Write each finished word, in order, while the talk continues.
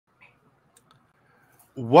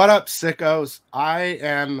What up, sickos? I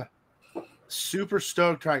am super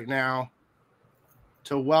stoked right now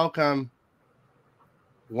to welcome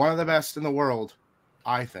one of the best in the world,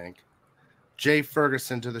 I think, Jay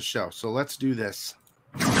Ferguson, to the show. So let's do this.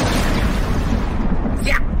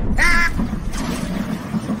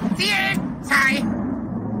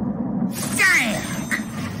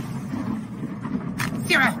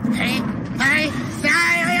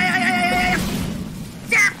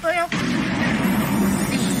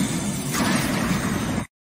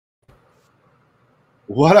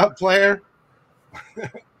 What up, player?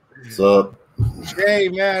 What's up? Jay,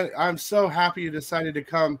 man, I'm so happy you decided to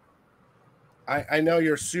come. I know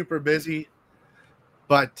you're super busy,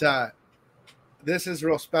 but this is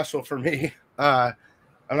real special for me. I'm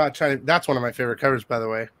not trying to. That's one of my favorite covers, by the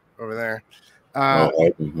way, over there.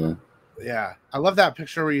 Yeah, I love that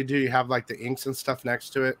picture where you have like the inks and stuff next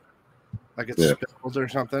to it, like it's spilled or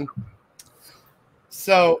something.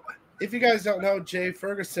 So, if you guys don't know, Jay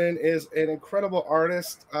Ferguson is an incredible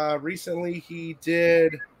artist. Recently, he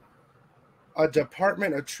did a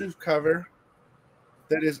Department of Truth cover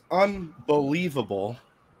that is unbelievable,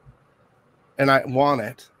 and I want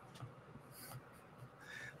it.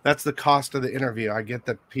 That's the cost of the interview. I get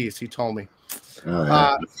the piece, he told me.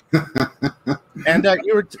 Oh, yeah. And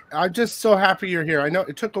I'm just so happy you're here. I know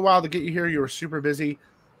it took a while to get you here. You were super busy,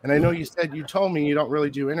 and I know you told me you don't really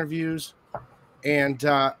do interviews, and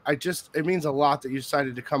it means a lot that you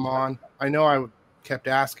decided to come on. I know I kept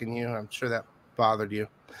asking you. I'm sure that bothered you.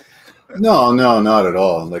 No, not at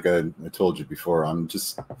all. Like I told you before, I'm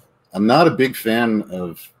not a big fan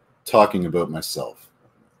of talking about myself.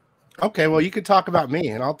 Okay, well, you could talk about me,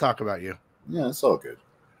 and I'll talk about you. Yeah, it's all good.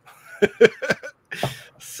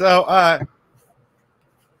 So,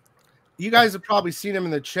 you guys have probably seen him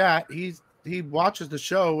in the chat. He watches the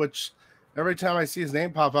show, which every time I see his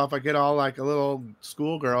name pop up, I get all like a little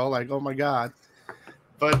schoolgirl, like, oh my God.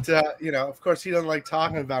 But, of course, he doesn't like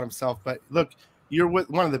talking about himself. But look, you're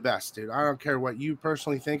one of the best, dude. I don't care what you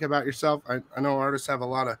personally think about yourself. I know artists have a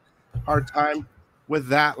lot of hard time with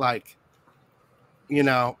that, like,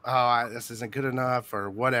 this isn't good enough or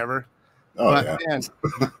whatever. Oh, but man,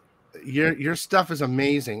 your stuff is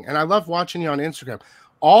amazing, and I love watching you on Instagram.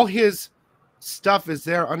 All his stuff is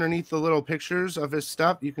there underneath the little pictures of his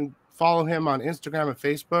stuff. You can follow him on Instagram and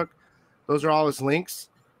Facebook. Those are all his links.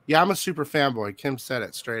 Yeah, I'm a super fanboy. Kim said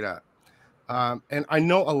it straight up. And I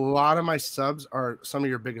know a lot of my subs are some of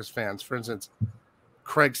your biggest fans. For instance,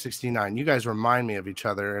 Craig69. You guys remind me of each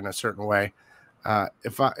other in a certain way.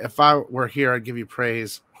 If I were here, I'd give you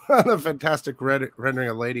praise on the fantastic rendering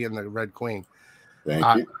of Lady and the Red Queen. Thank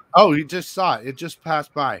you. Oh, you just saw it. It just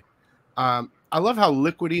passed by. I love how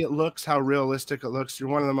liquidy it looks, how realistic it looks. You're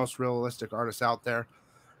one of the most realistic artists out there.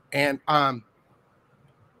 And I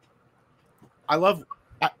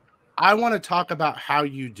want to talk about how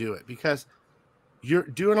you do it, because you're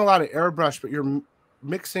doing a lot of airbrush, but you're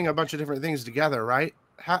mixing a bunch of different things together, right?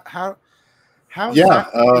 How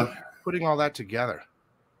putting all that together?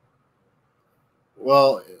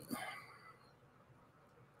 Well,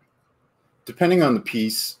 depending on the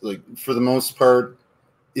piece, like for the most part,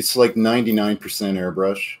 it's like 99%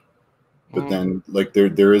 airbrush, but then like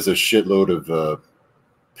there is a shitload of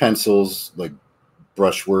pencils, like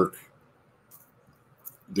brushwork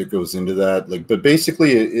that goes into that. Like, but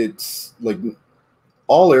basically it's like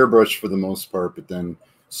all airbrush for the most part, but then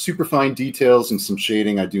super fine details and some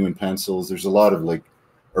shading I do in pencils. There's a lot of like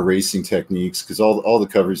erasing techniques, because all the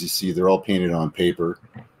covers you see, they're all painted on paper,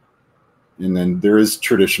 and then there is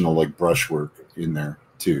traditional like brushwork in there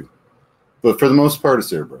too, but for the most part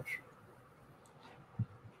it's airbrush.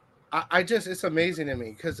 It's amazing to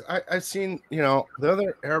me, because I've seen the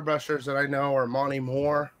other airbrushers that I know are Monty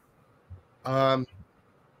Moore. I've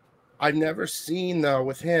never seen though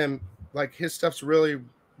with him, like his stuff's really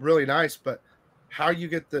really nice, but how you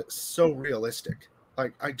get so realistic,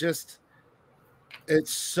 like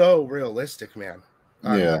it's so realistic, man.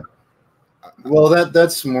 Yeah. Well,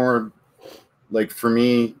 that's more like for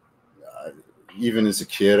me. Even as a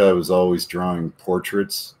kid, I was always drawing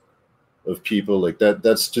portraits of people like that.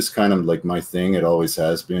 That's just kind of like my thing. It always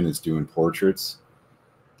has been, is doing portraits.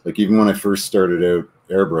 Like even when I first started out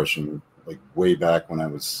airbrushing, like way back when I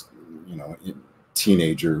was,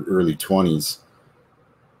 teenager, early 20s.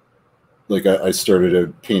 Like I started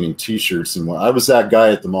out painting T-shirts, and I was that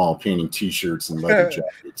guy at the mall painting T-shirts and leather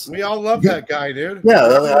jackets. We all love that guy, dude. Yeah,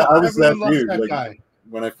 I was that dude. That like, guy.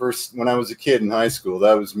 When I was a kid in high school,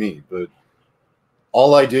 that was me. But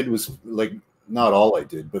all I did was like, not all I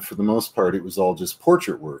did, but for the most part, it was all just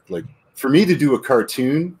portrait work. Like for me to do a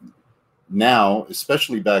cartoon now,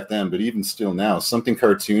 especially back then, but even still now, something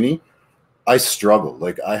cartoony, I struggle.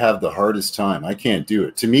 Like I have the hardest time. I can't do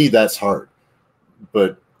it. To me, that's hard.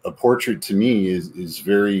 But a portrait to me is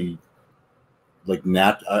very like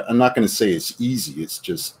I'm not going to say it's easy. It's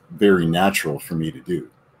just very natural for me to do.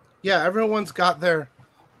 Yeah, everyone's got their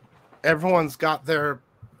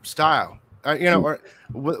style. You know,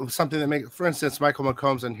 or something that makes, for instance, Michael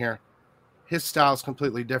McComb's in here. His style is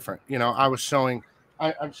completely different. You know, I was showing,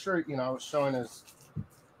 I'm sure, you know, I was showing his,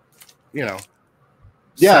 you know.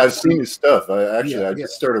 Yeah, I've seen his stuff. I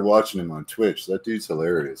just started watching him on Twitch. That dude's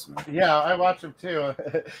hilarious, man. Yeah, I watch him too.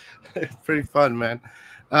 It's pretty fun, man.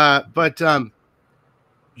 But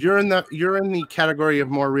you're in the category of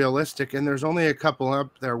more realistic, and there's only a couple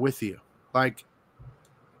up there with you. Like,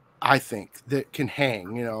 I think that can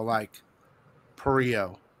hang, you know, like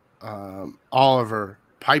Perio, Oliver,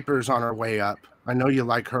 Piper's on her way up. I know you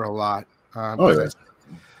like her a lot. Oh,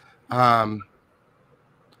 yeah.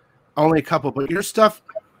 Only a couple, but your stuff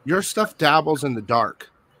dabbles in the dark.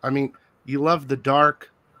 I mean, you love the dark.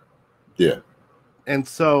 Yeah. And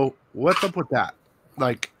so what's up with that?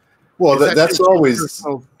 Like, well, that's always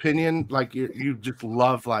opinion. Like you just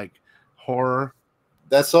love like horror.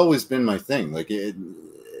 That's always been my thing. Like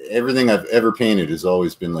everything I've ever painted has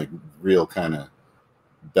always been like real kind of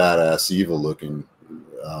badass evil looking.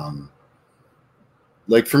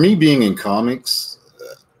 Like for me being in comics,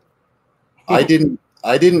 I didn't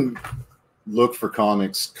look for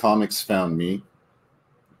comics. Comics found me.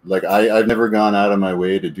 Like I've never gone out of my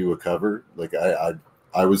way to do a cover. Like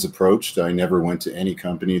I was approached. I never went to any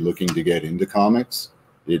company looking to get into comics.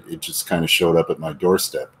 It just kind of showed up at my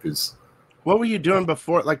doorstep. Because what were you doing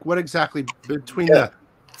before? Like what exactly between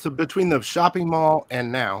between the shopping mall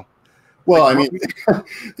and now? Well, like, I mean,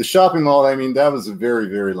 the shopping mall, I mean, that was a very,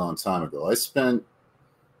 very long time ago. I spent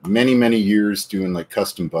many, many years doing like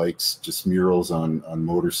custom bikes, just murals on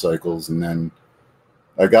motorcycles. And then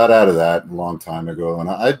I got out of that a long time ago. And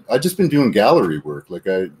I just been doing gallery work. Like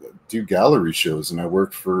I do gallery shows and I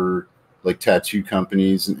work for like tattoo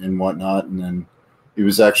companies and whatnot. And then it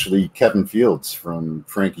was actually Kevin Fields from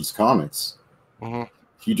Frankie's Comics. Mm-hmm.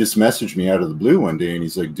 He just messaged me out of the blue one day and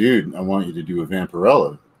he's like, dude, I want you to do a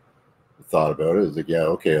Vampirella. I thought about it. I was like, yeah,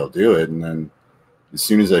 okay, I'll do it. And then as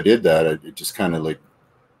soon as I did that, it just kind of like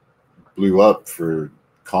blew up for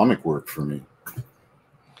comic work for me.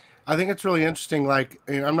 I think it's really interesting. Like,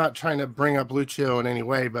 I'm not trying to bring up Lucio in any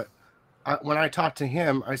way, but when I talked to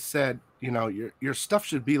him, I said, you know, your stuff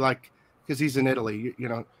should be like, because he's in Italy, you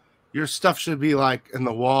know, your stuff should be like in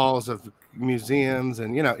the walls of museums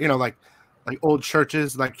and, you know, like old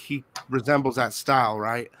churches. Like he resembles that style,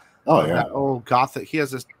 right? Oh, yeah. That old Gothic. He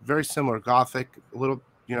has this very similar Gothic little,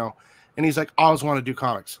 you know, and he's like, I always want to do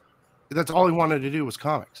comics. That's all he wanted to do was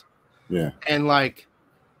comics. Yeah. And like,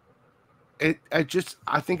 I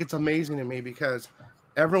think it's amazing to me because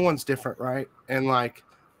everyone's different, right? And like,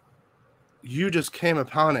 you just came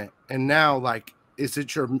upon it, and now like,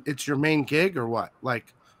 it's your main gig or what?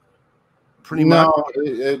 Like, pretty much.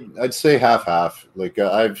 I'd say half. Like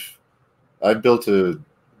I've built a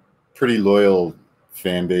pretty loyal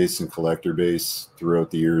fan base and collector base throughout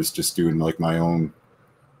the years, just doing like my own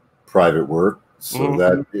private work. So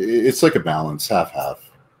that it's like a balance, half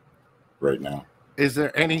right now. Is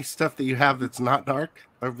there any stuff that you have that's not dark?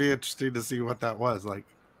 I'd be interested to see what that was like.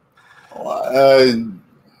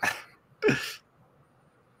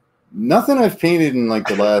 Nothing I've painted in like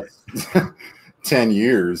the last 10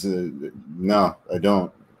 years. No, I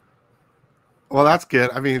don't. Well, that's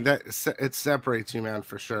good. I mean, it separates you, man,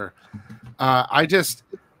 for sure.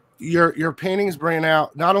 Your paintings bring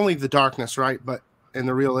out not only the darkness, right, but in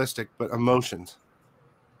the realistic, but emotions.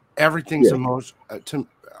 Everything's emotion.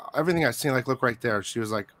 Everything I've seen, like, look right there. She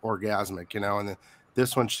was like orgasmic, you know, and then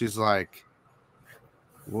this one, she's like,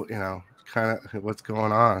 well, you know, kind of what's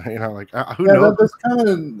going on, you know, like who knows?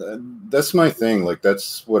 That's my thing. Like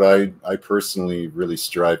that's what I personally really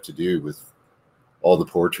strive to do with all the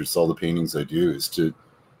portraits, all the paintings I do, is to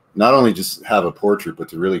not only just have a portrait, but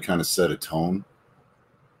to really kind of set a tone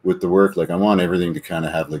with the work. Like I want everything to kind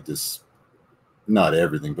of have like this, not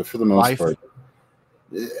everything, but for the most part,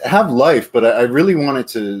 have life. But I really want it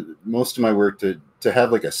to, most of my work to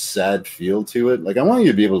have like a sad feel to it. Like I want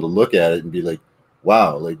you to be able to look at it and be like,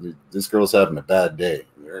 wow, like this girl's having a bad day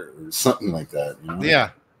or something like that. You know?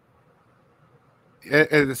 Yeah.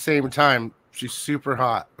 At the same time, she's super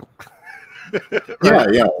hot.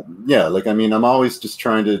 Right? Yeah. Like, I mean, I'm always just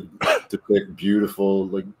trying to depict beautiful,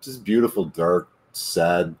 like just beautiful, dark,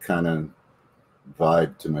 sad kind of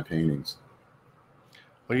vibe to my paintings.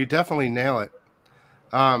 Well, you definitely nail it.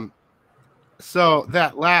 So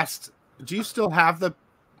that last, do you still have the,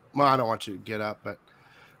 well, I don't want you to get up, but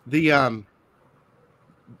the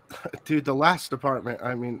Dude, the last department.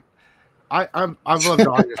 I mean, I've loved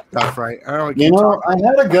all your stuff, right? I don't You keep know, talking. I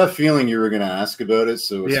had a gut feeling you were going to ask about it,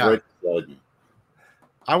 so it's Yeah, right beside me.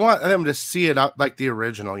 I want them to see it up like the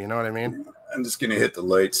original. You know what I mean? I'm just going to hit the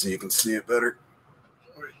light so you can see it better.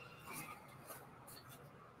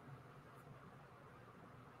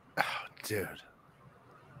 Oh, dude,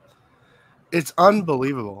 it's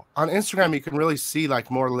unbelievable. On Instagram, you can really see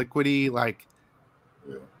like more liquidy, like.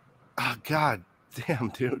 Yeah. Oh God damn,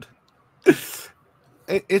 dude.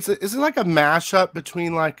 Is it like a mashup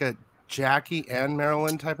between like a Jackie and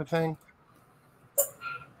Marilyn type of thing?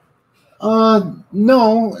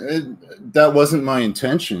 No, that wasn't my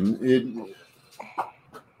intention.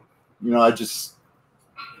 I just,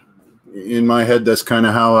 in my head, that's kind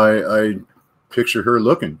of how I picture her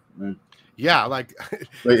looking. Yeah, like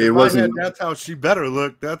It in my wasn't. head, that's how she better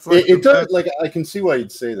look. That's like It does. best. Like, I can see why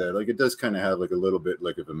you'd say that. Like, it does kind of have like a little bit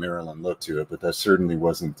like of a Marilyn look to it, but that certainly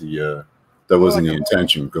wasn't the Like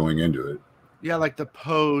intention going into it. Yeah, like the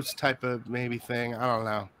pose type of maybe thing. I don't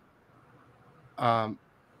know.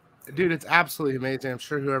 Dude, it's absolutely amazing. I'm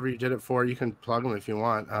sure whoever you did it for, you can plug them if you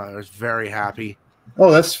want. I was very happy.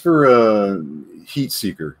 Oh, that's for Heat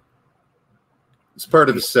Seeker. It's part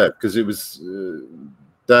of the set because it was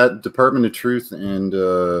that Department of Truth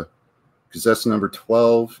and Possess number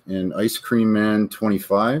 12 and Ice Cream Man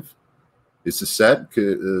 25. It's a set.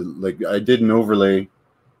 Like I did an overlay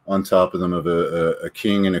on top of them of a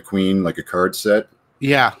king and a queen, like a card set.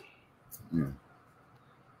 Yeah.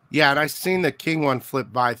 Yeah, and I seen the king one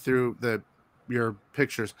flip by through your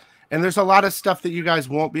pictures. And there's a lot of stuff that you guys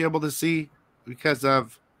won't be able to see because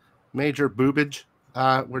of major boobage.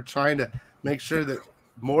 We're trying to make sure that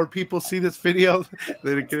more people see this video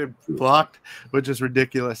that it get blocked, which is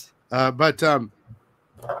ridiculous. But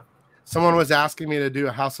someone was asking me to do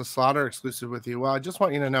a House of Slaughter exclusive with you. Well, I just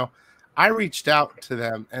want you to know, I reached out to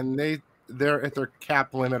them and they're at their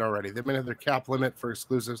cap limit already. They've been at their cap limit for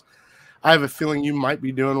exclusives. I have a feeling you might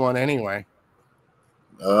be doing one anyway.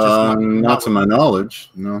 Not to my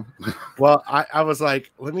knowledge, no. Well, I was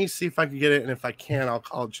like, let me see if I can get it, and if I can, I'll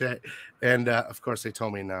call Jay. And of course, they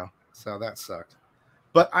told me no, so that sucked.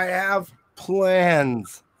 But I have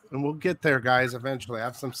plans, and we'll get there, guys. Eventually, I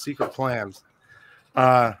have some secret plans.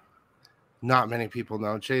 Not many people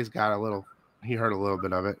know. Jay's got a little. He heard a little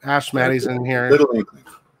bit of it. Ash Maddie's in here. Little inkling.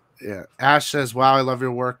 Yeah. Ash says, "Wow, I love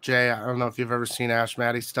your work, Jay." I don't know if you've ever seen Ash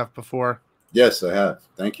Maddie's stuff before. Yes, I have.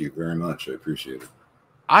 Thank you very much. I appreciate it.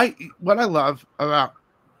 What I love about,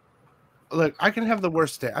 look, I can have the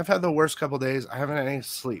worst day. I've had the worst couple days. I haven't had any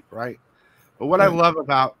sleep, right? But what I love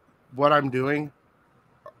about what I'm doing,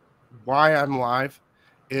 why I'm live,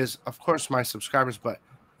 is of course my subscribers, but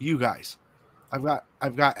you guys. I've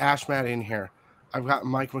got Ash Maddie in here. I've got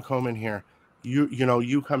Mike McComb in here.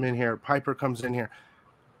 You come in here. Piper comes in here.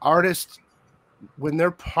 Artists, when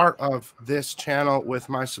they're part of this channel with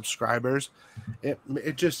my subscribers, it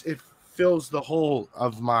fills the hole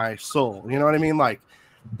of my soul. You know what I mean? Like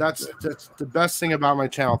that's the best thing about my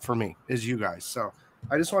channel for me is you guys. So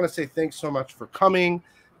I just want to say thanks so much for coming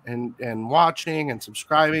and watching and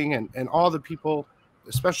subscribing and all the people,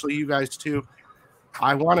 especially you guys too.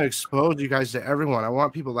 I want to expose you guys to everyone. I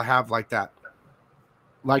want people to have like that.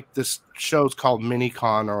 Like this show's called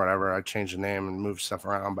MINICON or whatever. I changed the name and moved stuff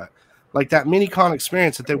around, but like that MINICON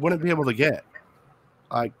experience that they wouldn't be able to get.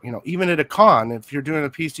 Like, even at a con, if you're doing a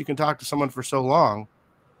piece, you can talk to someone for so long,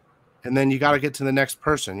 and then you got to get to the next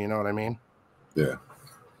person. You know what I mean? Yeah.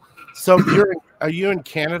 So are you in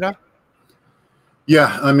Canada?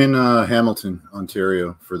 Yeah, I'm in Hamilton,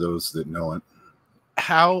 Ontario, for those that know it.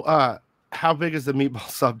 How big is the meatball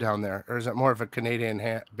sub down there, or is it more of a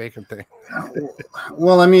Canadian bacon thing?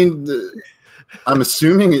 Well, I mean, I'm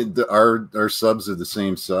assuming our subs are the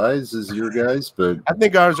same size as your guys, but I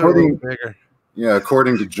think ours are a little bigger. Yeah,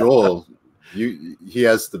 according to Joel, he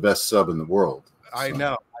has the best sub in the world. So. I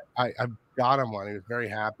know. I got him one. He was very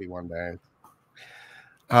happy one day.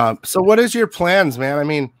 So what is your plans, man? I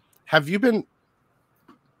mean, have you been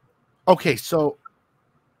okay? So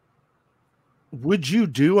would you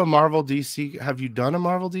do a Marvel DC? Have you done a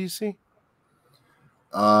Marvel DC?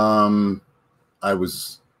 I've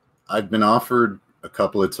been offered a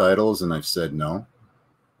couple of titles and I've said no.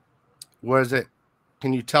 Was it?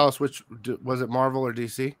 Can you tell us which was it, Marvel or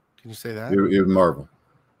DC? Can you say that? It was Marvel.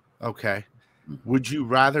 Okay. Would you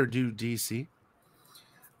rather do DC?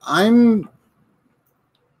 I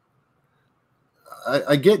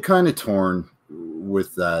get kind of torn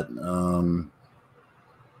with that.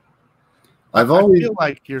 I feel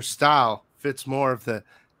like your style fits more of the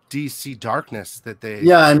DC darkness that they.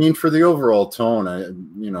 Yeah, I mean, for the overall tone,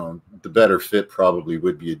 the better fit probably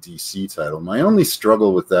would be a DC title. My only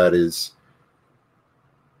struggle with that is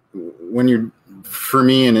when you're, for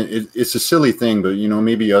me, and it's a silly thing, but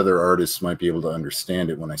maybe other artists might be able to understand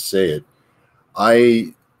it when I say it.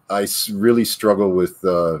 I really struggle with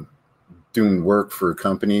doing work for a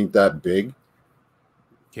company that big.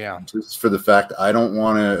 Yeah. Just for the fact I don't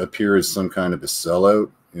want to appear as some kind of a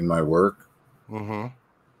sellout in my work. Mm-hmm.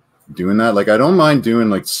 Doing that, like, I don't mind doing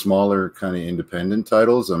like smaller kind of independent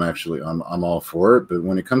titles. I'm all for it. But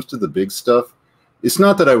when it comes to the big stuff, it's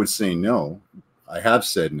not that I would say no. I have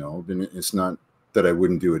said no, and it's not that I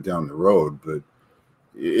wouldn't do it down the road. But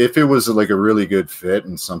if it was like a really good fit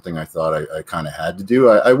and something I thought I kind of had to do,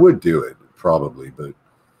 I would do it probably. But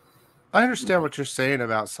I understand what you're saying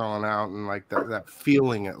about selling out and like that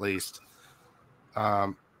feeling, at least.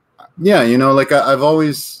 Yeah, like I've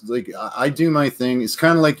always, like, I do my thing. It's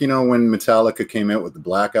kind of like, when Metallica came out with the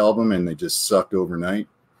Black Album and they just sucked overnight.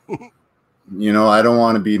 I don't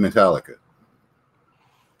want to be Metallica.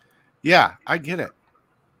 Yeah, I get it.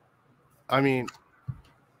 I mean,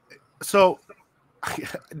 so,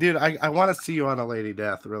 dude, I want to see you on a Lady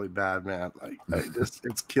Death really bad, man. Like,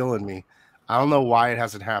 it's killing me. I don't know why it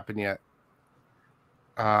hasn't happened yet.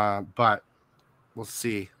 But we'll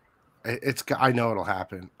see. I know it'll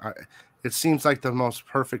happen. It seems like the most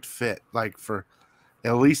perfect fit, like for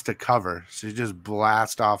at least a cover. So you just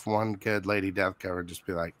blast off one good Lady Death cover, and just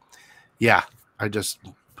be like, yeah, I just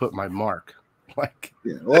put my mark. Like,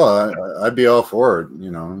 yeah, well, I'd be all for it,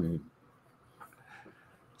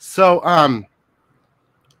 So, I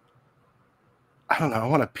don't know. I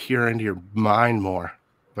want to peer into your mind more,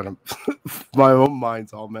 but my own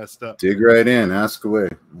mind's all messed up. Dig right in, ask away.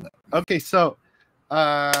 Okay, so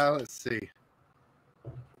let's see.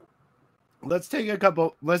 Let's take a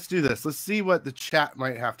couple. Let's do this. Let's see what the chat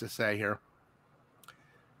might have to say here.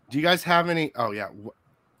 Do you guys have any? Oh yeah,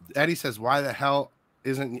 Eddie says, "Why the hell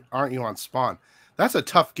aren't you on Spawn?" That's a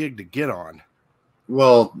tough gig to get on.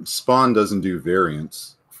 Well, Spawn doesn't do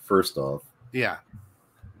variants. First off, yeah.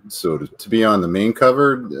 So to be on the main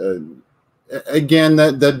cover, again,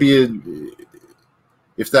 that'd be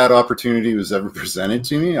if that opportunity was ever presented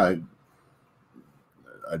to me, I'd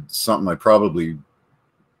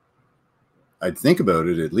think about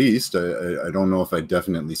it at least. I don't know if I'd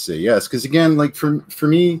definitely say yes, because again, like for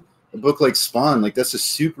me, a book like Spawn, like that's a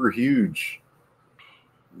super huge,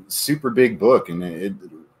 super big book, and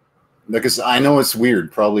because I know it's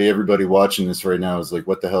weird. Probably everybody watching this right now is like,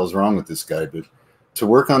 "What the hell's wrong with this guy?" But to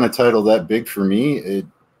work on a title that big for me,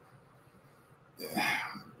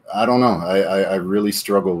 I don't know. I really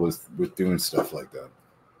struggle with doing stuff like that.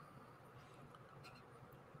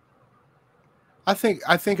 I think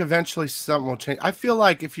eventually something will change. I feel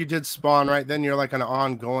like if you did Spawn right, then you're like an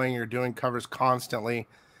ongoing. You're doing covers constantly,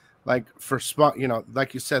 like for Spawn.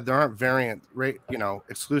 Like you said, there aren't variant rate,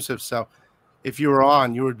 exclusives. So if you were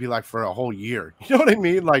on, you would be like for a whole year. You know what I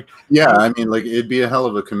mean? Like, yeah, I mean, like it'd be a hell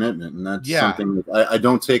of a commitment, and that's something I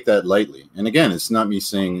don't take that lightly. And again, it's not me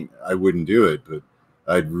saying I wouldn't do it, but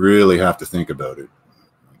I'd really have to think about it.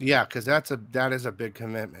 Yeah, because that is a big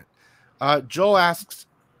commitment. Joel asks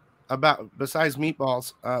about, besides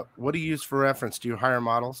Meatballs, what do you use for reference? Do you hire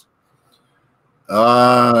models?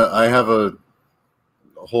 I have a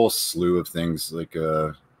whole slew of things. Like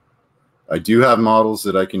I do have models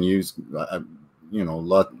that I can use.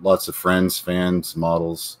 Lots of friends, fans,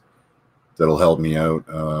 models that'll help me out.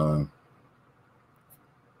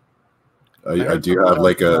 I do have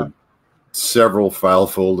like several file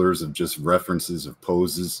folders of just references of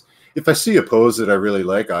poses. If I see a pose that I really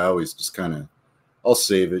like, I always just I'll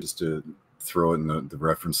save it just to throw it in the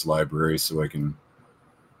reference library so I can.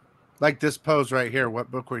 Like this pose right here.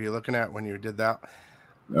 What book were you looking at when you did that?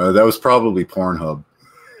 That was probably Pornhub.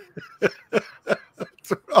 That's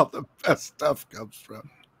where all the best stuff comes from.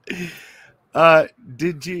 I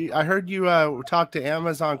heard you talk to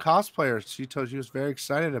Amazon cosplayers. She told you was very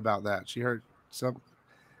excited about that. She heard some.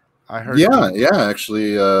 I heard. Yeah.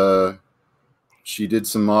 Actually, she did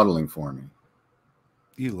some modeling for me.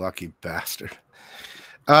 You lucky bastard.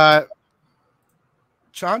 Chancho,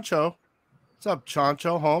 what's up,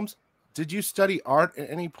 Chancho Holmes? Did you study art at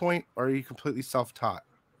any point, or are you completely self-taught?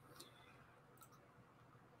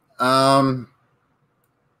 I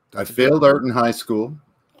failed art in high school.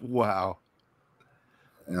 Wow.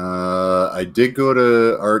 I did go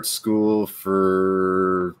to art school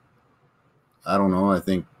for, I don't know, I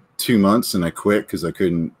think 2 months, and I quit because I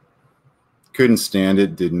couldn't stand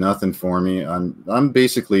it. Did nothing for me. I'm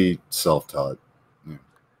basically self-taught.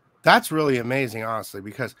 That's really amazing, honestly,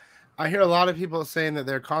 because I hear a lot of people saying that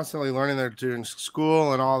they're constantly learning, they're doing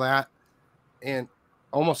school and all that. And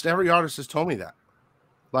almost every artist has told me that.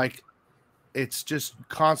 Like, it's just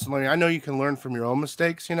constantly, I know you can learn from your own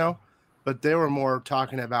mistakes, you know, but they were more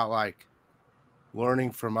talking about like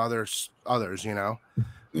learning from others, you know.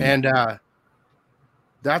 Yeah. And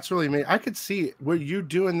that's really me. I could see, were you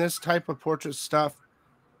doing this type of portrait stuff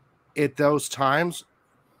at those times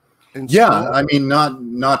in Yeah, school? I mean,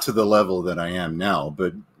 not to the level that I am now,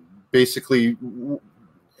 but basically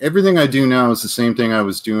everything I do now is the same thing I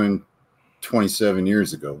was doing 27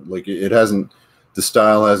 years ago. Like it hasn't, the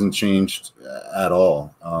style hasn't changed at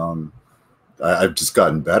all. I've just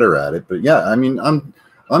gotten better at it. But yeah, I mean,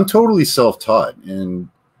 I'm totally self-taught, and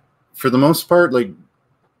for the most part,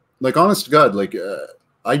 like honest to God, like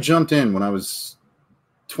I jumped in when I was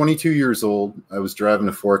 22 years old. I was driving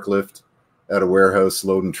a forklift at a warehouse,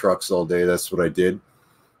 loading trucks all day. That's what I did,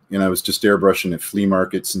 and I was just airbrushing at flea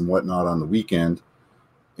markets and whatnot on the weekend.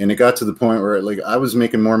 And it got to the point where like I was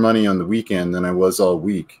making more money on the weekend than I was all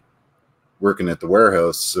week working at the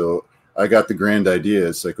warehouse. So I got the grand idea.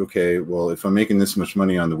 It's like, okay, well, if I'm making this much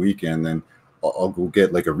money on the weekend, then I'll go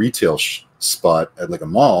get like a retail spot at like a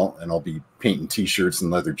mall, and I'll be painting t-shirts and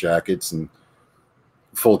leather jackets and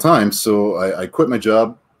full time. So I quit my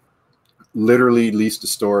job, literally leased a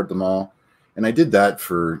store at the mall. And I did that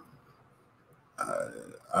for,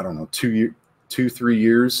 I don't know, 3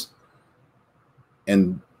 years.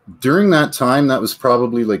 And during that time, that was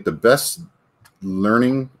probably like the best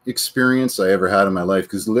learning experience I ever had in my life.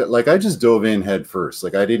 Because like I just dove in head first.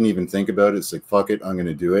 Like I didn't even think about it. It's like, fuck it, I'm going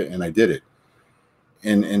to do it. And I did it.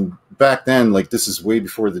 And back then, like this is way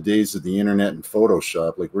before the days of the internet and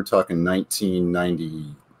Photoshop. Like we're talking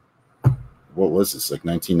 1990, what was this, like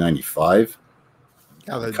 1995?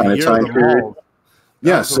 Yeah, the kind of year time of the period. mold.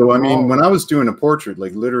 Yeah, so I mean, when I was doing a portrait,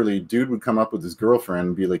 like literally, dude would come up with his girlfriend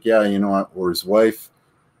and be like, "Yeah, you know what," or his wife,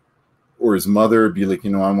 or his mother would be like, "You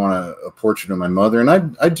know, I want a portrait of my mother,"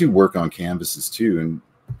 and I do work on canvases too, and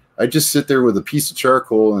I just sit there with a piece of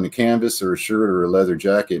charcoal and a canvas or a shirt or a leather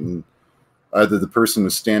jacket, and either the person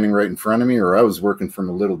was standing right in front of me, or I was working from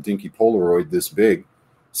a little dinky Polaroid this big,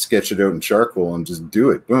 sketch it out in charcoal and just do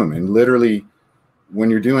it, boom, and literally, when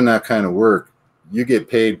you're doing that kind of work, you get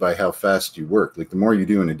paid by how fast you work. Like the more you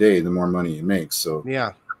do in a day, the more money you make. So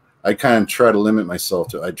Yeah. I kind of try to limit myself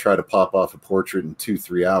to, I try to pop off a portrait in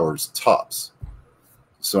 2-3 hours tops.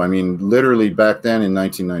 So, I mean, literally back then in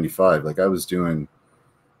 1995, like I was doing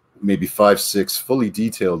maybe 5-6 fully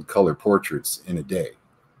detailed color portraits in a day.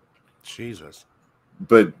 Jesus.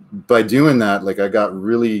 But by doing that, like I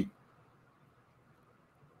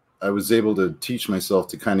was able to teach myself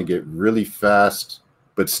to kind of get really fast,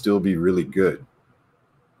 but still be really good.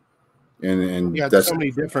 And You had that's so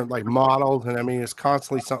many different like models, and I mean it's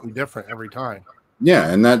constantly something different every time.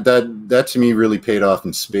 yeah, and that to me really paid off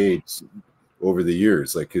in spades over the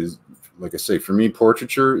years. Like, cause like I say, for me,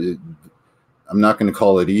 portraiture, I'm not going to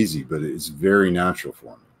call it easy, but it's very natural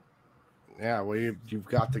for me. Yeah, well, you've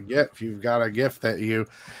got the gift. You've got a gift that you.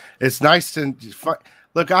 It's nice to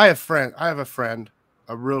look. I have a friend,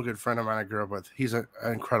 a real good friend of mine I grew up with. He's an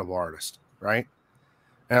incredible artist, right?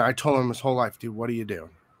 And I told him his whole life, dude, what are you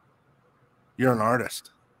doing? You're an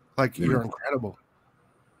artist. Like, you're incredible.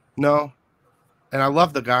 No. And I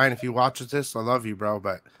love the guy. And if he watches this, I love you, bro.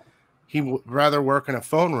 But he would rather work in a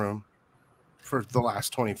phone room for the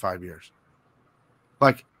last 25 years.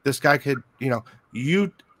 Like, this guy could, you know,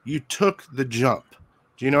 you took the jump.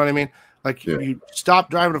 Do you know what I mean? Like, you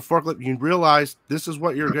stopped driving a forklift. You realized this is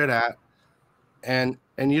what you're good at. And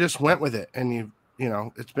you just went with it. And you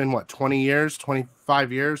know, it's been what, 20 years,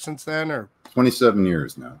 25 years since then, or 27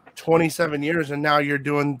 years now. 27 years, and now you're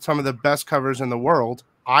doing some of the best covers in the world,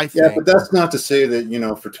 I think. Yeah, but that's not to say that, you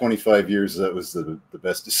know, for 25 years that was the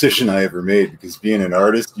best decision I ever made, because being an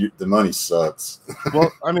artist, the money sucks.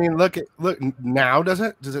 Well, I mean, look now, does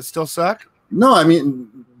it still suck? No, I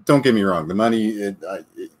mean, don't get me wrong. The money,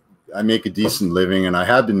 I make a decent living, and I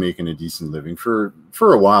have been making a decent living for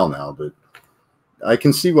a while now, but I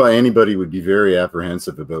can see why anybody would be very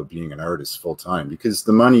apprehensive about being an artist full time, because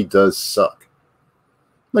the money does suck.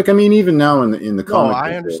 Like, I mean, even now in the comic,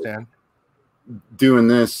 I understand. Doing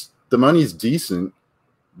this, the money's decent.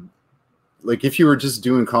 Like, if you were just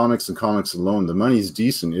doing comics and comics alone, the money's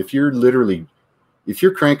decent. If you're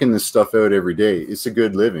cranking this stuff out every day, it's a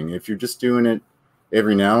good living. If you're just doing it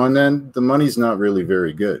every now and then, the money's not really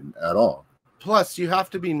very good at all. Plus, you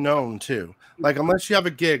have to be known too. Like, unless you have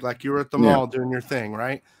a gig, like you were at the mall doing your thing,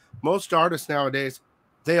 right? Most artists nowadays,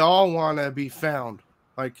 they all want to be found.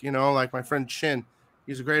 Like, you know, like my friend Chin,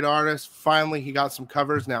 he's a great artist. Finally, he got some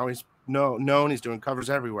covers. Now he's known. He's doing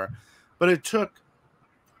covers everywhere. But it took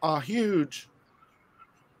a huge,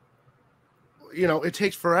 you know, it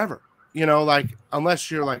takes forever, you know, like unless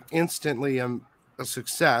you're like instantly a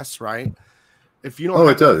success, right? If you don't Oh,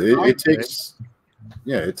 have it that does. It project, takes,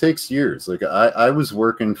 yeah, it takes years. Like I was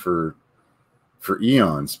working for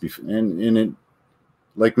eons before, and it,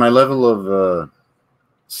 like my level of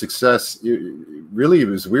success, it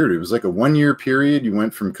was weird. It was like a 1 year period. You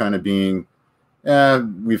went from kind of being,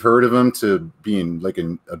 we've heard of them, to being like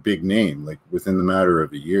a big name, like within the matter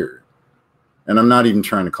of a year. And I'm not even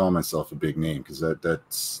trying to call myself a big name, because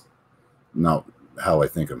that's not how I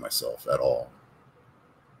think of myself at all.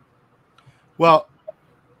 well,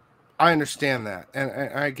 I understand that, and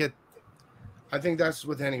I think that's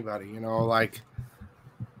with anybody, you know, like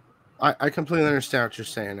I completely understand what you're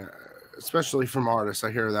saying, especially from artists.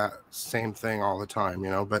 I hear that same thing all the time,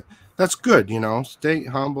 you know, but that's good, you know, stay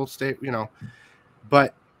humble, stay, you know,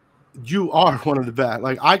 but you are one of the best.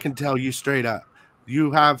 Like, I can tell you straight up,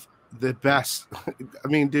 you have the best. I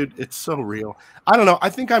mean, dude, it's so real. I don't know.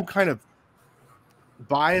 I think I'm kind of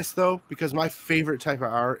biased though, because my favorite type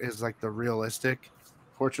of art is like the realistic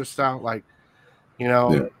portrait style, like, you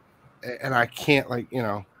know, and I can't, like, you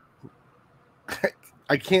know,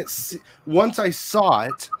 I can't see, once I saw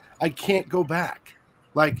it, I can't go back.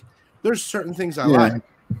 Like, there's certain things I like,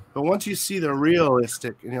 but once you see the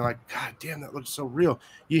realistic and you're like, God damn, that looks so real,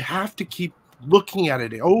 you have to keep looking at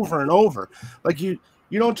it over and over. Like, you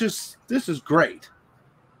don't just, this is great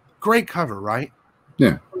cover, right?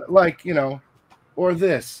 Yeah. Like, you know, or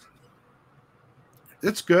this,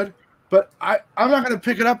 it's good, but I'm not going to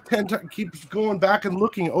pick it up 10 times, keep going back and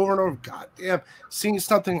looking over and over. God damn, seeing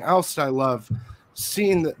something else that I love,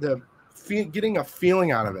 seeing getting a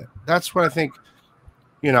feeling out of it. That's what I think,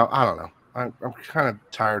 you know, I don't know. I'm kind of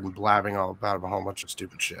tired and blabbing all about a whole bunch of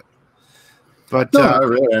stupid shit. But no, not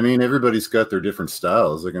really. I mean, everybody's got their different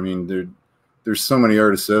styles. Like, I mean, there's so many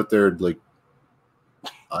artists out there. Like,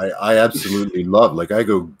 I absolutely love. Like, I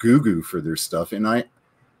go goo for their stuff, and I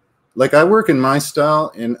work in my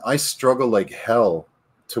style, and I struggle like hell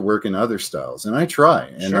to work in other styles, and I try,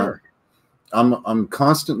 and sure. I'm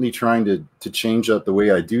constantly trying to change up the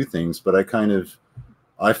way I do things, but I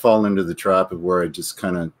fall into the trap of where I just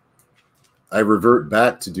kind of, I revert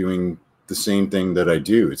back to doing the same thing that I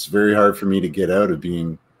do. It's very hard for me to get out of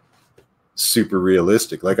being super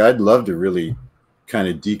realistic. Like, I'd love to really kind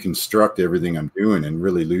of deconstruct everything I'm doing and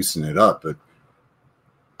really loosen it up, but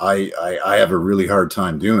I have a really hard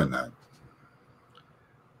time doing that.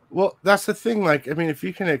 Well, that's the thing. Like, I mean, if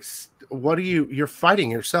you can, you're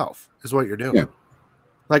fighting yourself is what you're doing. Yeah.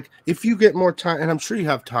 Like, if you get more time, and I'm sure you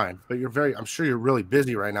have time, but I'm sure you're really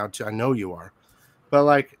busy right now too. I know you are, but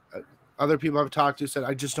like other people I've talked to said,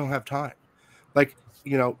 I just don't have time. Like,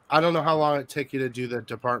 you know, I don't know how long it took you to do the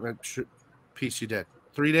department piece you did.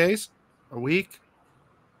 3 days, a week?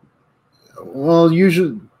 Well,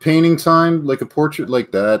 usually painting time, like a portrait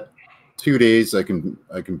like that, 2 days, I can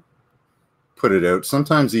put it out.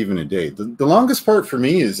 Sometimes even a day. The longest part for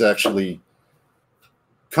me is actually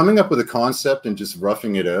coming up with a concept and just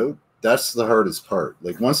roughing it out. That's the hardest part.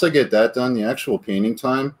 Like, once I get that done, the actual painting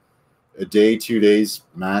time, a day, 2 days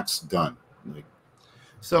max, done. Like,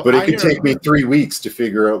 so, but it could take me 3 weeks to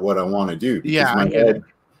figure out what I want to do. Because yeah, my head,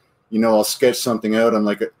 you know, I'll sketch something out. I'm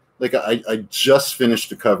like I just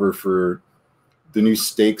finished a cover for the new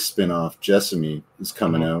Steak spinoff. Jessamy is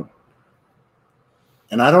coming out.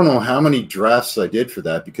 And I don't know how many drafts I did for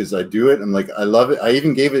that, because I do it. I'm like, I love it. I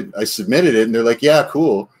even I submitted it, and they're like, yeah,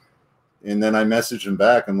 cool. And then I message them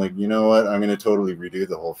back. I'm like, you know what? I'm going to totally redo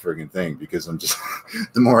the whole friggin' thing, because I'm just,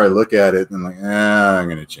 the more I look at it, I'm like, I'm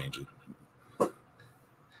going to change it.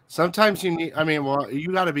 Sometimes you need, I mean, well,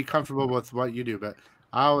 you got to be comfortable with what you do, but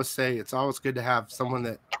I always say it's always good to have someone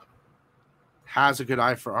that has a good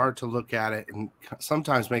eye for art to look at it and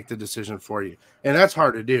sometimes make the decision for you. And that's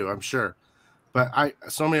hard to do, I'm sure. But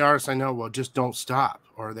so many artists I know, well, just don't stop,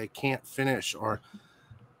 or they can't finish, or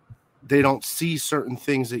they don't see certain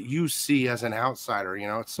things that you see as an outsider. You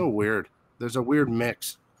know, it's so weird. There's a weird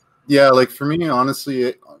mix. Yeah, like for me,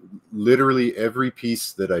 honestly, literally every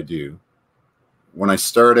piece that I do, when I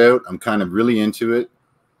start out, I'm kind of really into it.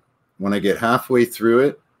 When I get halfway through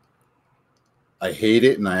it, I hate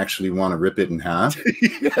it, and I actually want to rip it in half.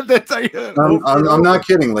 Yeah, that's I'm not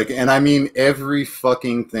kidding. Like, and I mean every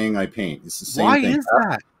fucking thing I paint. It's the same thing. Why is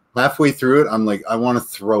that? Halfway through it, I'm like, I want to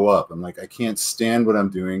throw up. I'm like, I can't stand what I'm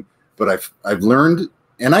doing. But I've learned,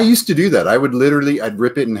 and I used to do that. I'd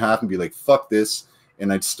rip it in half and be like, fuck this,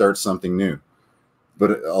 and I'd start something new.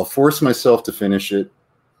 But I'll force myself to finish it.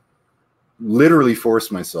 Literally force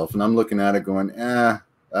myself, and I'm looking at it going, I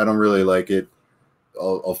don't really like it.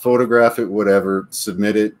 I'll photograph it, whatever,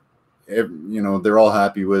 submit it, you know, they're all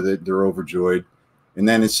happy with it. They're overjoyed. And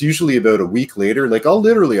then it's usually about a week later, like I'll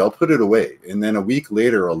put it away. And then a week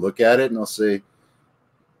later, I'll look at it and I'll say,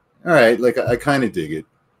 all right, like I kind of dig it.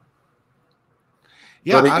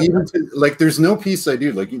 Yeah. But like, there's no piece I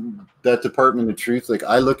do, like that Department of Truth. Like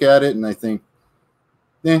I look at it and I think,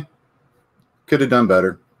 could have done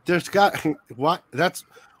better. There's got what? That's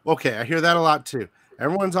okay. I hear that a lot too.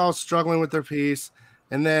 Everyone's all struggling with their piece.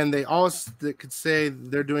 And then they could say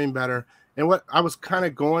they're doing better. And what I was kind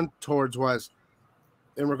of going towards was,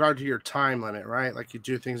 in regard to your time limit, right? Like you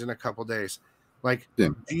do things in a couple days. Like,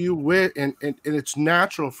 do you wit? And it's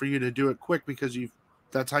natural for you to do it quick because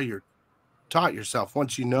that's how you're taught yourself.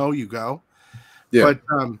 Once you know, you go. Yeah.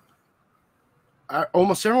 But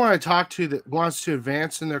almost everyone I talk to that wants to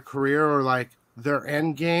advance in their career or like their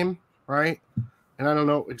end game, right? And I don't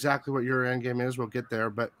know exactly what your end game is. We'll get there,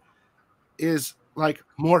 but is like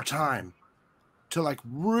more time to like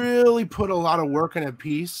really put a lot of work in a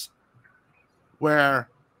piece where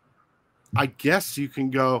I guess you can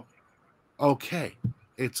go, okay,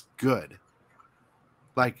 it's good.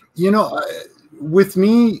 Like, you know, with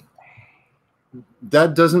me,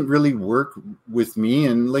 that doesn't really work with me.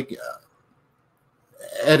 And like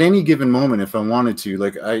at any given moment, if I wanted to,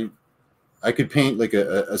 like I could paint like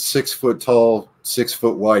a 6 foot tall, 6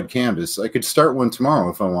 foot wide canvas. I could start one tomorrow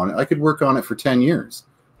if I wanted. I could work on it for 10 years.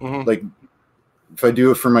 Mm-hmm. Like if I do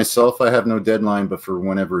it for myself, I have no deadline, but for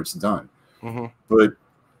whenever it's done. Mm-hmm. But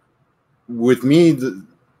with me, the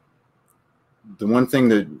one thing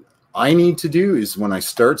that I need to do is when I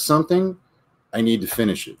start something, I need to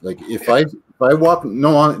finish it. Like if I walk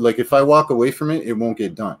away from it, it won't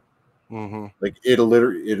get done. Mm-hmm. Like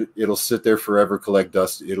it'll sit there forever, collect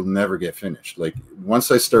dust. It'll never get finished. Like once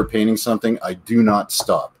I start painting something, I do not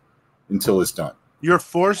stop until it's done. You're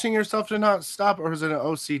forcing yourself to not stop, or is it an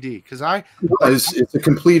OCD? Because it's a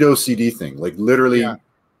complete OCD thing. Like literally,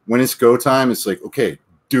 when it's go time, it's like, okay,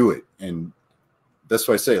 do it. And that's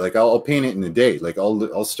why I say, like, I'll paint it in a day. Like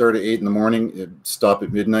I'll start at 8 in the morning, stop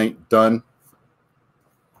at midnight, done,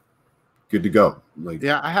 good to go. Like,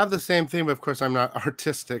 yeah, I have the same thing, but of course I'm not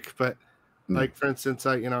artistic. But like, for instance,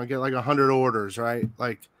 I get like 100 orders, right?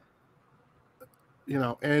 Like,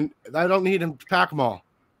 and I don't need to pack them all,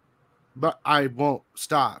 but I won't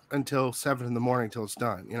stop until 7 in the morning till it's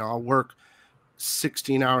done. I'll work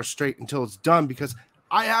 16 hours straight until it's done because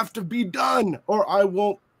I have to be done or I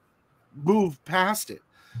won't move past it.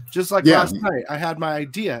 Just like last night, I had my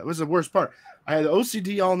idea. It was the worst part. I had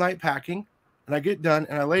OCD all night packing, and I get done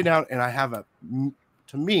and I lay down and I have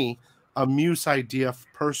to me, a muse idea,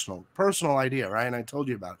 personal idea, right? And I told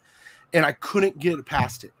you about it, and I couldn't get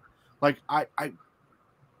past it. Like I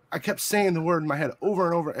kept saying the word in my head over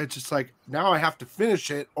and over. It's just like, now I have to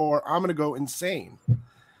finish it or I'm gonna go insane.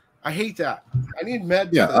 I hate that. I need meds.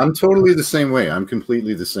 Yeah, I'm totally the same way. I'm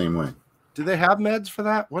completely the same way. Do they have meds for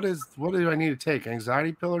that? What do I need to take?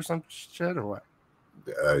 Anxiety pill or some shit or what?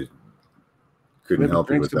 I couldn't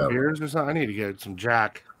help you with that. Beers or something. I need to get some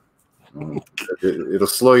Jack. It'll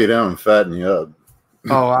slow you down and fatten you up.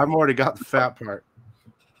 Oh, I've already got the fat part.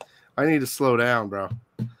 I need to slow down, bro.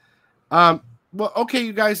 Well, okay,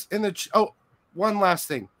 you guys one last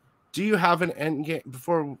thing. Do you have an end game?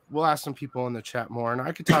 Before we'll ask some people in the chat more, and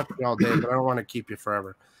I could talk to you all day, but I don't want to keep you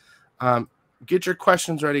forever. Get your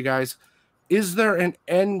questions ready, guys. Is there an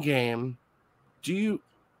end game?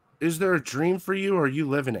 Is there a dream for you, or are you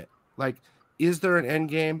living it? Like, is there an end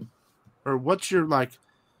game, or what's your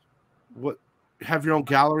what? Have your own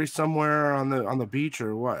gallery somewhere on the beach,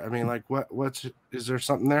 or what? I mean, like, is there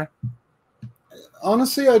something there?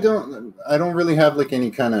 Honestly, I don't really have like any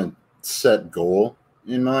kind of set goal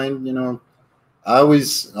in mind. I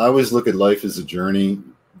always look at life as a journey.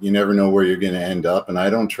 You never know where you're going to end up, and I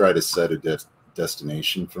don't try to set a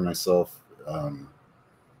destination for myself.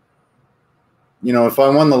 If I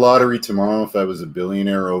won the lottery tomorrow, if I was a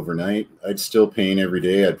billionaire overnight, I'd still paint every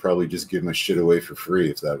day. I'd probably just give my shit away for free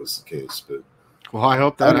if that was the case. But well, I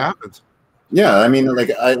hope that happens. Yeah, I mean, like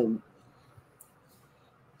I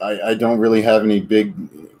don't really have any big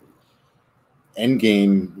end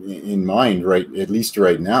game in mind, right? At least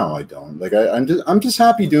right now, I don't. Like I'm just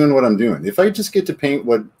happy doing what I'm doing. If I just get to paint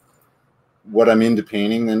what I'm into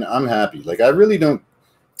painting, then I'm happy. Like I really don't.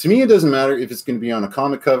 To me, it doesn't matter if it's going to be on a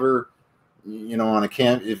comic cover, on a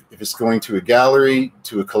if it's going to a gallery,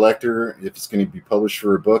 to a collector, if it's going to be published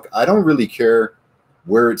for a book. I don't really care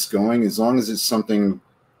where it's going as long as it's something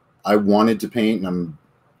I wanted to paint and I'm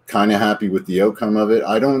kind of happy with the outcome of it.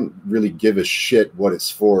 I don't really give a shit what it's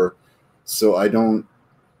for. So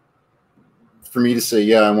for me to say,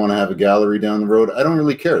 yeah, I want to have a gallery down the road, I don't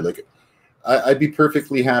really care. Like I'd be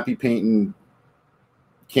perfectly happy painting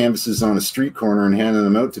canvases on a street corner and handing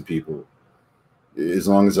them out to people. As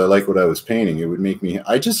long as I like what I was painting, it would make me.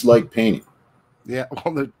 I just like painting. Yeah,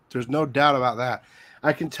 well, there's no doubt about that.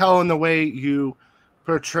 I can tell in the way you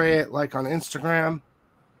portray it, like on Instagram.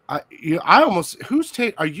 I almost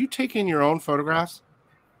are you taking your own photographs?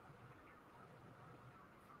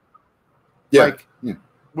 Yeah, like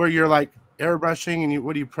where you're like airbrushing and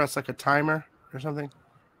what do you press, like a timer or something?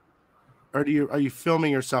 Or are you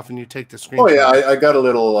filming yourself and you take the screen? Oh yeah, I got a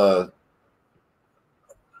little.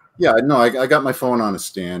 Yeah, no, I got my phone on a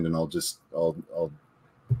stand and I'll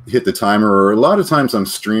hit the timer. Or a lot of times I'm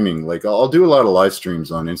streaming. Like I'll do a lot of live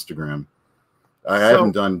streams on Instagram. I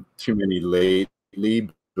haven't done too many lately,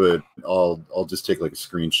 but I'll just take like a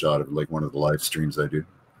screenshot of like one of the live streams I do.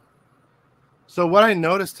 So what I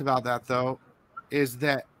noticed about that though is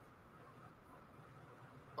that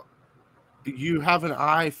you have an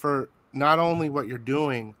eye for not only what you're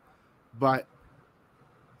doing, but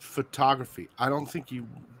photography. I don't think you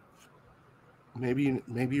maybe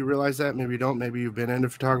you realize that, maybe you don't, maybe you've been into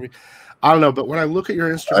photography. I don't know, but when I look at your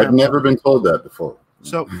Instagram, I've never been told that before.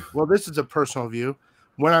 So, well, this is a personal view.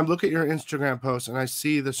 When I look at your Instagram posts and I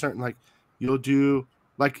see the certain, like you'll do,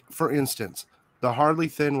 like for instance, the hardly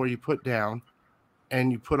thin where you put down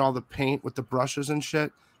and you put all the paint with the brushes and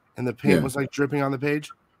shit, and the paint was like dripping on the page.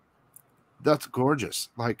 That's gorgeous.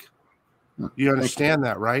 Like, you understand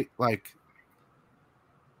that, right? Like,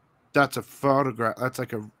 that's a photograph. That's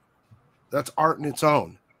like that's art in its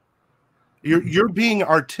own. You're being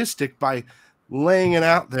artistic by laying it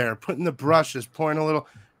out there, putting the brushes, pouring a little.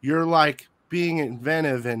 You're like being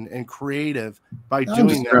inventive and creative by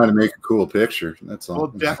doing that. Trying to make a cool picture. That's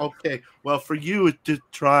all. Well, okay. Well, for you, it's to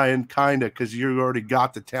try and kind of, because you already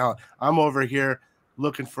got the talent. I'm over here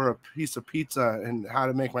looking for a piece of pizza and how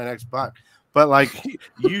to make my next buck. But like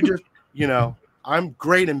you just, I'm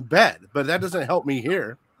great in bed, but that doesn't help me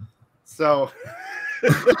here. So,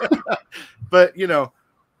 but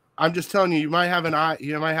I'm just telling you, you might have an eye,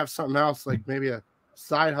 you might have something else, like maybe a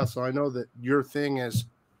side hustle. I know that your thing is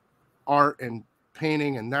art and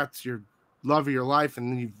painting, and that's your love of your life,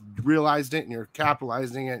 and you've realized it and you're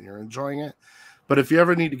capitalizing it and you're enjoying it. But if you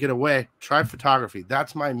ever need to get away, try photography.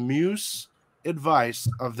 That's my muse advice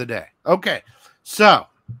of the day. Okay, so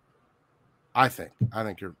I think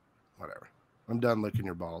you're whatever. I'm done licking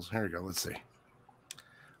your balls. Here we go. Let's see.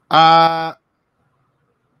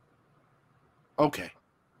 Okay.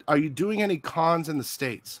 Are you doing any cons in the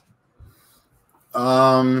States?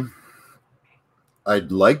 I'd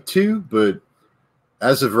like to, but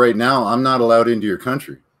as of right now, I'm not allowed into your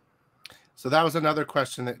country. So that was another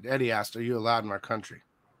question that Eddie asked. Are you allowed in our country?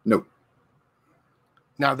 Nope.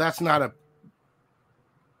 Now that's not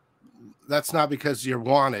because you're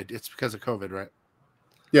wanted. It's because of COVID, right?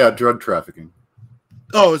 Yeah, drug trafficking.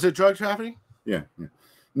 Oh, is it drug trafficking? Yeah.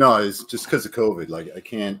 No, it's just because of COVID. Like I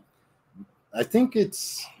can't. I think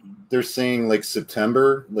they're saying like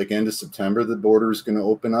September, like end of September, the border is going to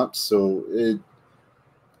open up. So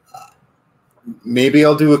maybe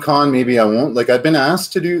I'll do a con, maybe I won't. Like I've been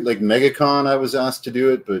asked to do like MegaCon. I was asked to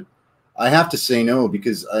do it, but I have to say no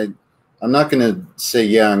because I'm not going to say,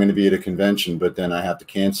 yeah, I'm going to be at a convention, but then I have to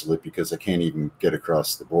cancel it because I can't even get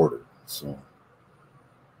across the border. So.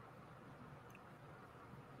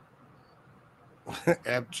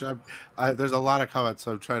 There's a lot of comments,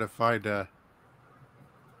 so I'm trying to find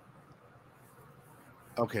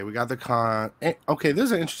okay, we got the con. Okay, this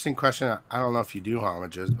is an interesting question. I don't know if you do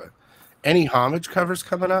homages, but any homage covers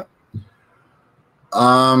coming up?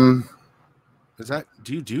 Do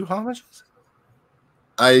you do homages?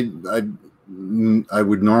 I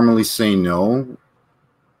would normally say no.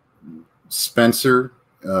 Spencer,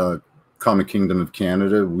 Comic Kingdom of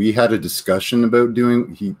Canada, we had a discussion about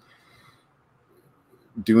doing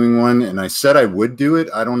one, and I said I would do it.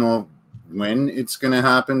 I don't know when it's going to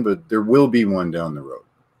happen, but there will be one down the road.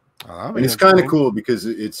 And it's kind of cool because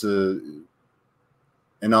it's an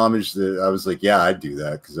homage that I was like, yeah, I'd do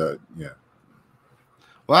that because yeah.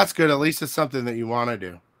 Well, that's good. At least it's something that you want to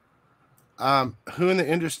do. Who in the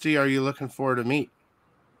industry are you looking forward to meet?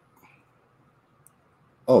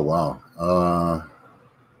 Oh wow.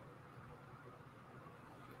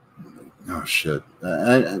 Oh shit!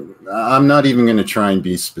 I'm not even going to try and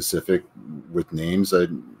be specific with names. I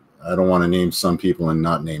don't want to name some people and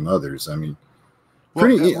not name others. I mean,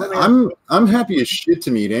 I'm happy as shit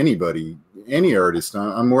to meet anybody, any artist.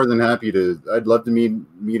 I'm more than happy to. I'd love to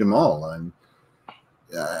meet them all.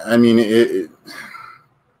 I mean,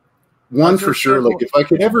 one for sure. Like if I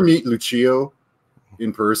could ever meet Lucio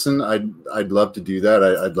in person, I'd love to do that.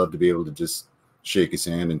 I'd love to be able to just shake his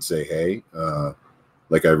hand and say hey.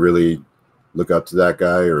 Like I really. look up to that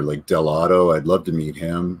guy, or like Delato. I'd love to meet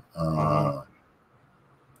him.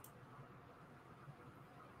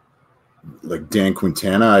 Like Dan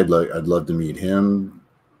Quintana, I'd love to meet him.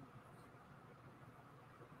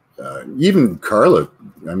 Even Carla,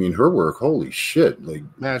 I mean, her work, holy shit! Like,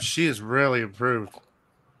 man, she has really improved.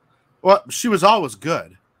 Well, she was always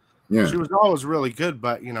good. Yeah, she was always really good,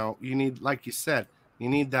 but you know, you need, like you said, you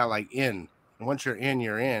need that like in. And once you're in,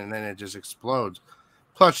 and then it just explodes.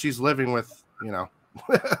 Plus, she's living with, you know,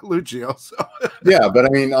 Lucio. So. Yeah, but I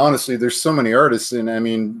mean, honestly, there's so many artists, and I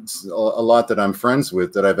mean, a lot that I'm friends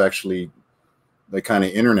with that I've actually, like, kind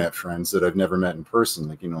of internet friends that I've never met in person,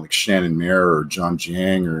 like, you know, like Shannon Mayer or John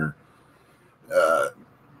Jiang or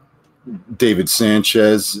David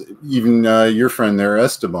Sanchez, even your friend there,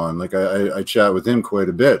 Esteban. Like, I chat with him quite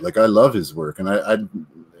a bit. Like, I love his work, and I'd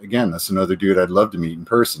again, that's another dude I'd love to meet in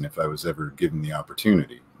person if I was ever given the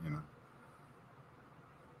opportunity. You know.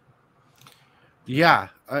 Yeah,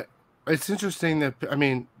 it's interesting that, I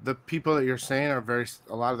mean, the people that you're saying are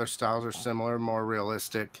a lot of their styles are similar, more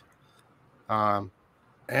realistic, and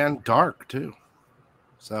dark too.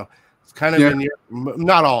 So it's kind of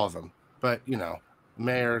not all of them, but you know,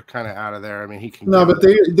 Mayer kind of out of there. I mean, he can. No, but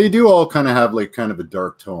they do all kind of have like kind of a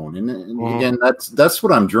dark tone, and again, that's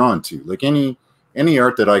what I'm drawn to. Like any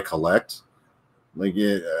art that I collect, like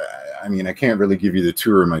I mean, I can't really give you the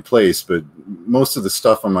tour of my place, but most of the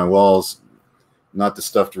stuff on my walls. Not the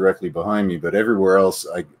stuff directly behind me, but everywhere else,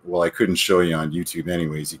 I couldn't show you on YouTube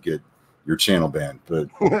anyways. You get your channel banned, but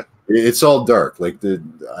it's all dark. Like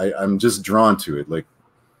I'm just drawn to it. Like,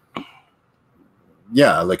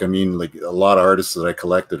 yeah, like, I mean, like a lot of artists that I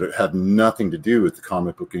collected have nothing to do with the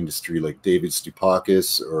comic book industry, like David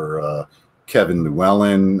Stupakis or Kevin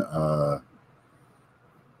Llewellyn,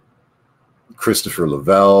 Christopher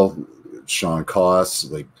Lavelle, Sean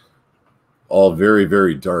Koss, like, all very,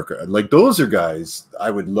 very dark. Like, those are guys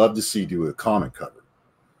I would love to see do a comic cover.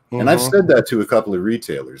 And I've said that to a couple of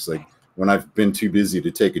retailers. Like, when I've been too busy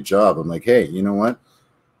to take a job, I'm like, hey, you know what?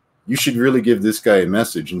 You should really give this guy a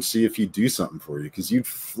message and see if he'd do something for you, because you'd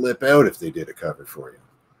flip out if they did a cover for you.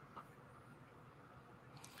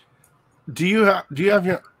 Do you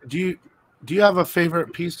have a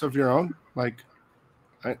favorite piece of your own? Like,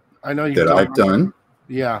 I know you I've done.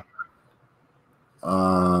 Yeah.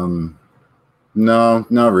 No,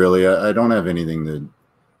 not really. I don't have anything that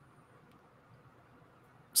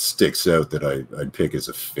sticks out that I'd pick as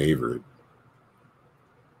a favorite.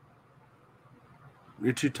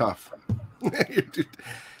 You're too tough.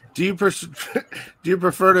 Do you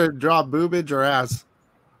prefer to draw boobage or ass?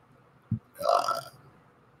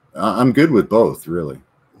 I'm good with both, really.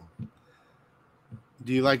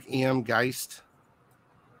 Do you like E.M. Geist?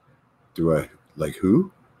 Do I like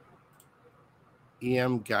who?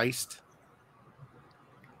 E.M. Geist.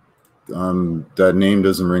 That name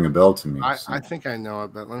doesn't ring a bell to me. I think I know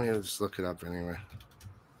it, but let me just look it up anyway.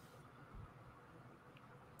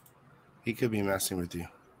 He could be messing with you.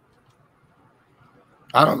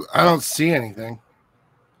 I don't see anything.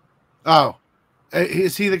 Oh,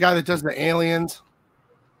 is he the guy that does the aliens?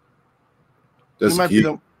 He might be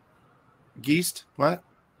the Geist. What?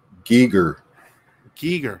 Giger.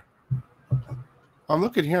 I'm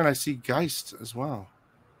looking here and I see Geist as well.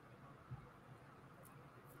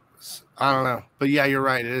 I don't know, but yeah, you're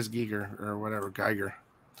right. It is Giger or whatever, Geiger.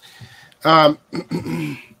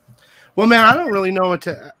 Well, man, I don't really know what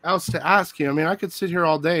else to ask you. I mean, I could sit here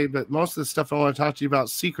all day, but most of the stuff I want to talk to you about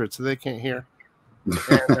is secrets, so they can't hear.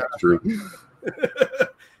 And, True.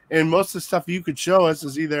 And most of the stuff you could show us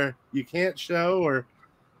is either you can't show or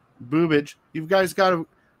boobage. You guys got a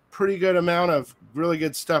pretty good amount of really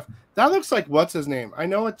good stuff. That looks like, what's his name? I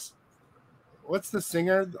know what's the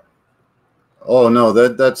singer? Oh no,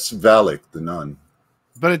 that's Valak the Nun.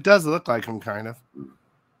 But it does look like him, kind of. Do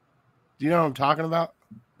you know what I'm talking about?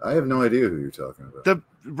 I have no idea who you're talking about. The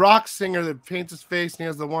rock singer that paints his face and he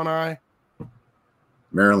has the one eye.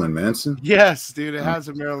 Marilyn Manson? Yes, dude. It has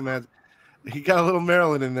a Marilyn Manson. He got a little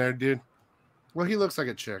Marilyn in there, dude. Well, he looks like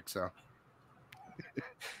a chick, so.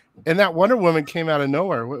 And that Wonder Woman came out of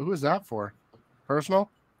nowhere. Who was that for? Personal?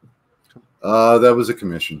 That was a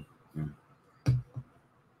commission.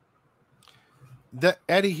 Yeah.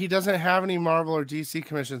 Eddie, he doesn't have any Marvel or DC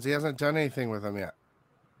commissions. He hasn't done anything with them yet.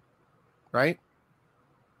 Right?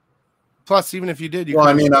 Plus, even if you did,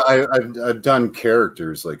 I mean, I've done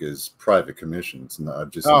characters like as private commissions, and I've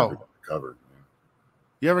just never covered.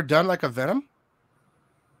 You ever done like a Venom?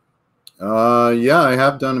 Yeah, I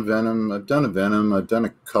have done a Venom. I've done a Venom. I've done a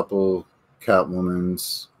couple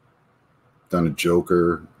Catwomans. Done a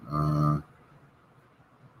Joker. Done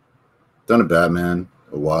a Batman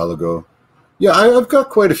a while ago. Yeah, I've got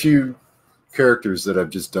quite a few characters that I've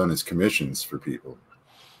just done as commissions for people.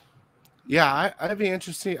 Yeah, I'd be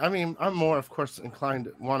interested. I mean, I'm more, of course, inclined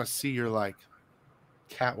to want to see your like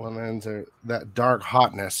Catwoman's or that dark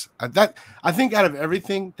hotness. I think out of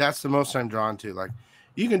everything, that's the most I'm drawn to. Like,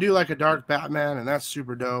 you can do like a dark Batman, and that's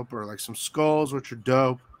super dope, or like some skulls, which are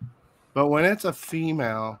dope. But when it's a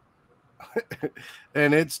female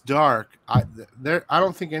and it's dark, I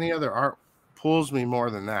don't think any other art pulls me more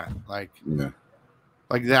than that. Like, Yeah.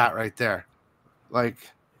 like that right there. Like,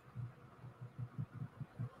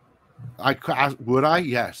 would I?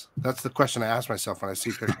 Yes. That's the question I ask myself when I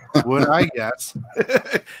see pictures. Would I? Yes.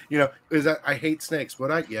 You know, is that I hate snakes?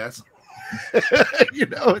 Would I? Yes. You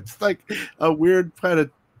know, it's like a weird kind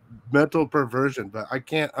of mental perversion, but I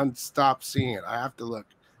can't stop seeing it. I have to look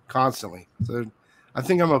constantly. So I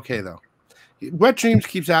think I'm okay though. Wet Dreams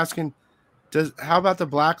keeps asking, how about the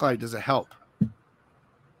black light? Does it help?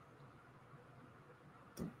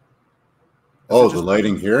 Oh, the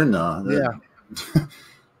lighting here? No. Yeah.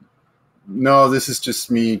 No, this is just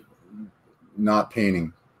me not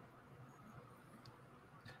painting.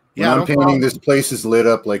 When I'm painting, this place is lit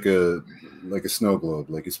up like a snow globe.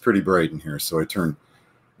 Like, it's pretty bright in here. So I turn.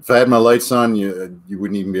 If I had my lights on, you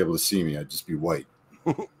wouldn't even be able to see me. I'd just be white.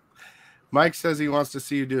 Mike says he wants to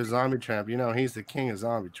see you do a zombie tramp. You know, he's the king of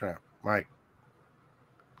zombie tramp. Mike.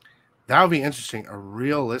 That would be interesting. A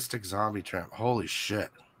realistic zombie tramp. Holy shit.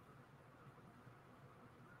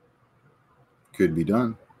 Could be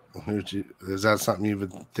done. Is that something you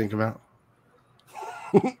would think about?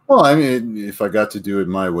 Well, I mean, if I got to do it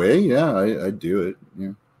my way, yeah, I'd do it.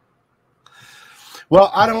 Yeah.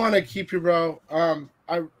 Well, I don't want to keep you, bro.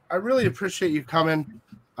 I really appreciate you coming.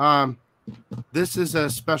 This is a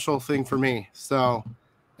special thing for me. So,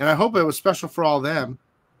 and I hope it was special for all them.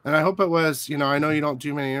 And I hope it was, you know, I know you don't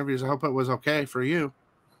do many interviews. I hope it was okay for you.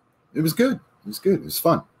 It was good. It was good. It was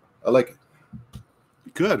fun. I like it.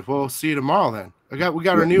 Good. We'll see you tomorrow then. We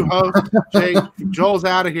got our new host, Jay. Joel's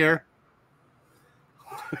out of here.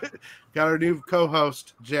 Got our new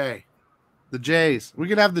co-host, Jay. The Jays. We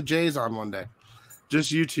could have the Jays on one day.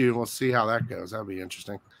 Just you two, and we'll see how that goes. That'll be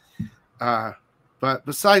interesting. But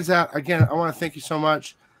besides that, again, I want to thank you so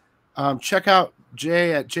much. Check out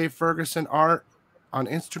Jay at Jay Ferguson Art on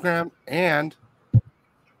Instagram and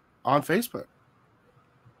on Facebook.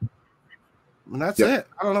 And that's it.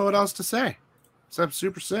 I don't know what else to say. Except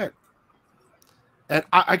super sick. And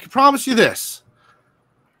I can promise you this.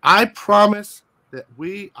 I promise that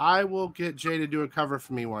I will get Jay to do a cover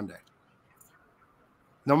for me one day.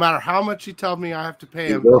 No matter how much he tells me I have to pay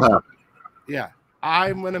him. It will happen. Yeah.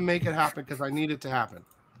 I'm going to make it happen because I need it to happen.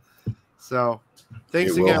 So,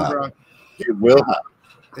 thanks again, bro. It will happen.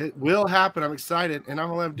 It will happen. I'm excited, and I'm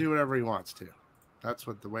going to let him do whatever he wants to. That's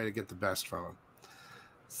the way to get the best from him.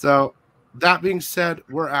 So, that being said,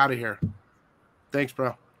 we're out of here. Thanks,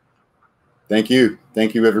 bro. Thank you.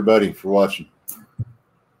 Thank you, everybody, for watching.